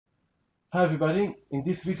Hi everybody, in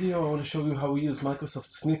this video I want to show you how we use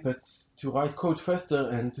Microsoft snippets to write code faster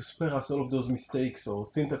and to spare us all of those mistakes or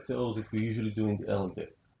syntax errors that we usually do in the early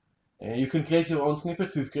days. You can create your own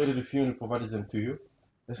snippets. We've created a few and provided them to you.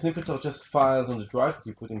 The snippets are just files on the drive that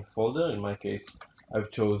you put in a folder. In my case, I've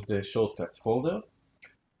chose the shortcuts folder.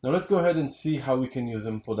 Now let's go ahead and see how we can use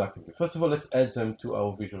them productively. First of all, let's add them to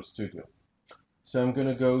our Visual Studio. So I'm going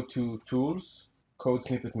to go to Tools, Code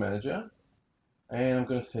Snippet Manager, and I'm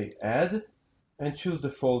going to say Add, and choose the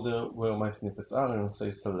folder where my snippets are, and I'll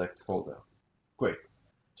say Select Folder. Great.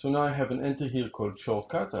 So now I have an entry here called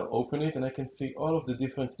Shortcuts. I'll open it, and I can see all of the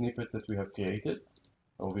different snippets that we have created,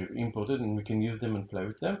 or we've imported, and we can use them and play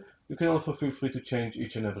with them. You can also feel free to change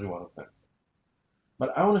each and every one of them.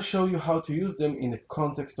 But I want to show you how to use them in the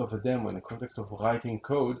context of a demo, in the context of writing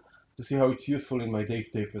code, to see how it's useful in my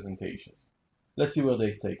day-to-day presentations. Let's see where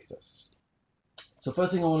that takes us. So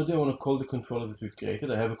first thing I want to do, I want to call the controller that we've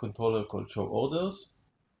created. I have a controller called show orders,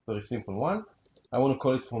 very simple one. I want to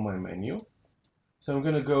call it from my menu. So I'm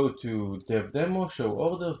going to go to dev demo, show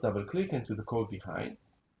orders, double click into the code behind.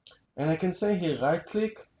 And I can say here, right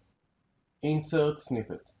click, insert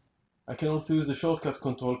snippet. I can also use the shortcut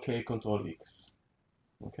Control K, Control X.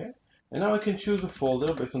 Okay. And now I can choose a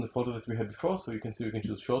folder based on the folder that we had before. So you can see we can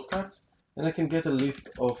choose shortcuts, and I can get a list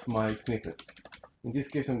of my snippets. In this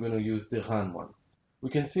case, I'm going to use the run one. We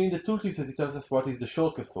can see in the tooltip that it tells us what is the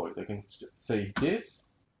shortcut for it. I can say this,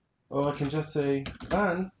 or I can just say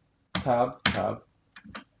run, tab,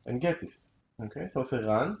 and get this. Okay, so I'll say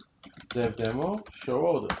run, dev demo, show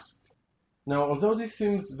orders. Now, although this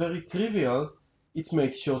seems very trivial, it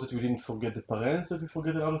makes sure that we didn't forget the parens that we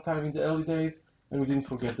forget a lot of time in the early days, and we didn't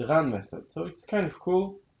forget the run method. So it's kind of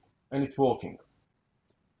cool, and it's working.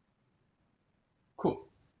 Cool.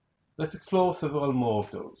 Let's explore several more of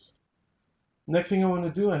those. Next thing I want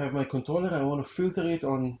to do, I have my controller. I want to filter it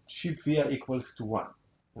on ship via equals to 1.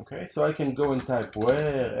 Okay, so I can go and type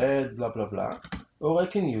where, add, blah, blah, blah. Or I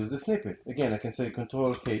can use a snippet. Again, I can say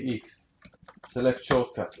Control KX, select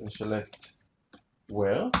shortcut, and select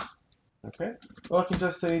where. Okay, or I can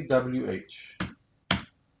just say WH.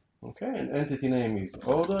 Okay, and entity name is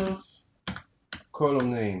orders.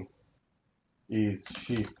 Column name is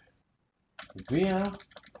ship via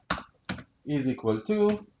is equal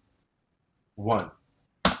to 1.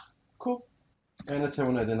 Cool. And let's say I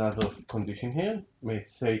want to add another condition here. May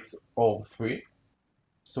say it's or 3.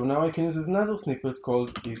 So now I can use another snippet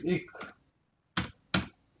called is_eq.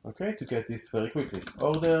 Okay, to get this very quickly.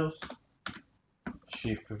 Orders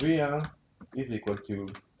ship via is equal to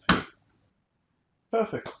 3.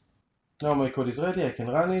 Perfect. Now my code is ready. I can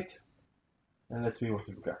run it. And let's see what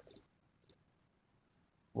we've got.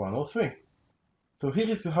 1 or 3. So here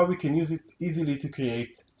is how we can use it easily to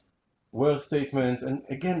create where statements, and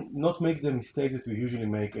again, not make the mistake that we usually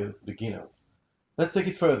make as beginners. Let's take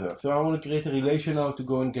it further. So I want to create a relation now to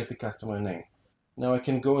go and get the customer name. Now I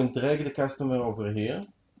can go and drag the customer over here,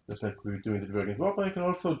 just like we were doing the drag and drop. I can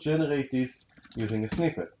also generate this using a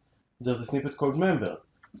snippet. There's a snippet called member.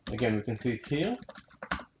 Again, we can see it here.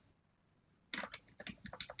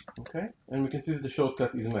 Okay, and we can see that the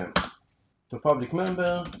shortcut is member. So public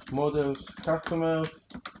member, models, customers,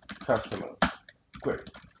 customers. Great.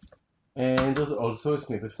 And there's also a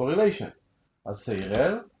snippet for relation. I'll say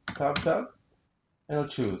rel, tab, and I'll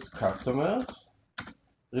choose customers,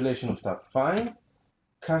 relation of tab, fine.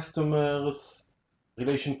 Customers,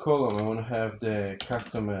 relation column, I want to have the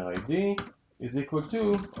customer ID is equal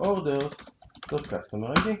to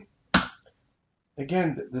orders.customer ID.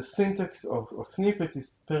 Again, the syntax of snippet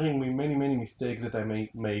is sparing me many mistakes that I may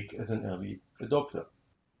make as an early adopter.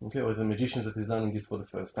 Okay, or as a magician that is learning this for the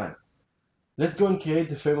first time. Let's go and create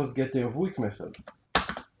the famous getDayOfWeek method.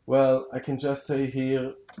 Well, I can just say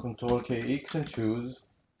here Control KX and choose,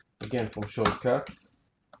 again from shortcuts,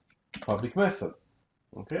 public method.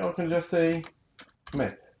 Okay, or I can just say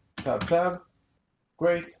met, tab,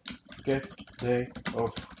 great,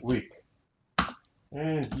 getDayOfWeek.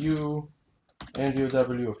 And U, and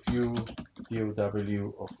DOW of U,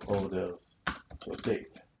 DOW of orders, so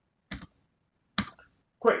date.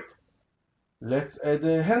 Great. Let's add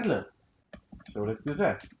a handler. So let's do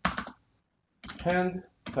that. Hand,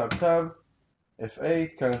 tab,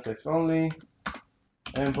 F8, current text only,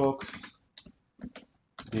 mbox.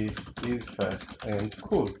 This is fast and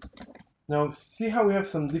cool. Now see how we have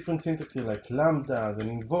some different syntax here like lambdas and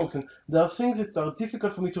invokes, and there are things that are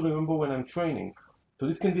difficult for me to remember when I'm training. So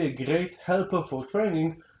this can be a great helper for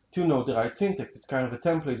training to know the right syntax. It's kind of a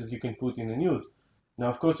template that you can put in and use. Now,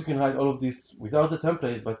 of course, you can write all of this without the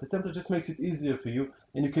template, but the template just makes it easier for you,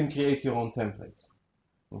 and you can create your own templates.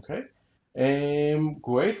 Okay?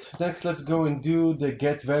 Great. Next, let's go and do the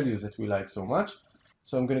get values that we like so much.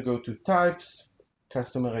 So I'm going to go to types,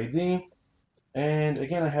 customer ID, and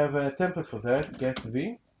again I have a template for that, get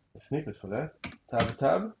v, a snippet for that,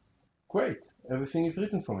 tab. Great. Everything is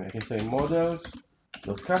written for me. I can say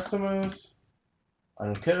models.customers. I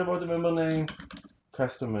don't care about the member name.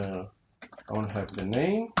 Customer, I want to have the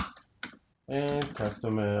name, and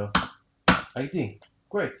customer ID.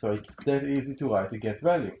 Great. So it's that easy to write a get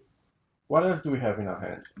value. What else do we have in our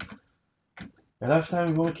hands? A lot of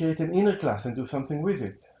time we want to create an inner class and do something with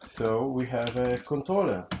it. So we have a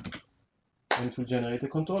controller, and it will generate a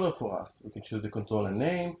controller for us. We can choose the controller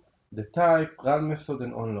name, the type, run method,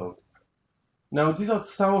 and onload. Now these are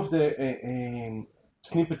some of the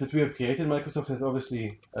snippets that we have created. Microsoft has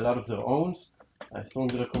obviously a lot of their own. I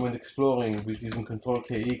strongly recommend exploring with using Control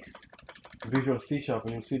KX, Visual C#, and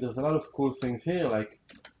you'll see there's a lot of cool things here, like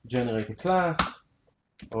generate a class,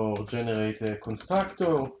 or generate a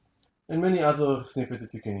constructor, and many other snippets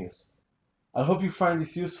that you can use. I hope you find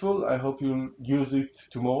this useful. I hope you'll use it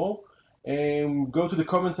tomorrow. Go to the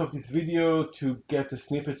comments of this video to get the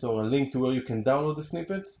snippets or a link to where you can download the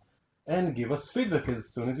snippets, and give us feedback as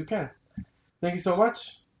soon as you can. Thank you so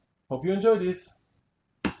much. Hope you enjoyed this.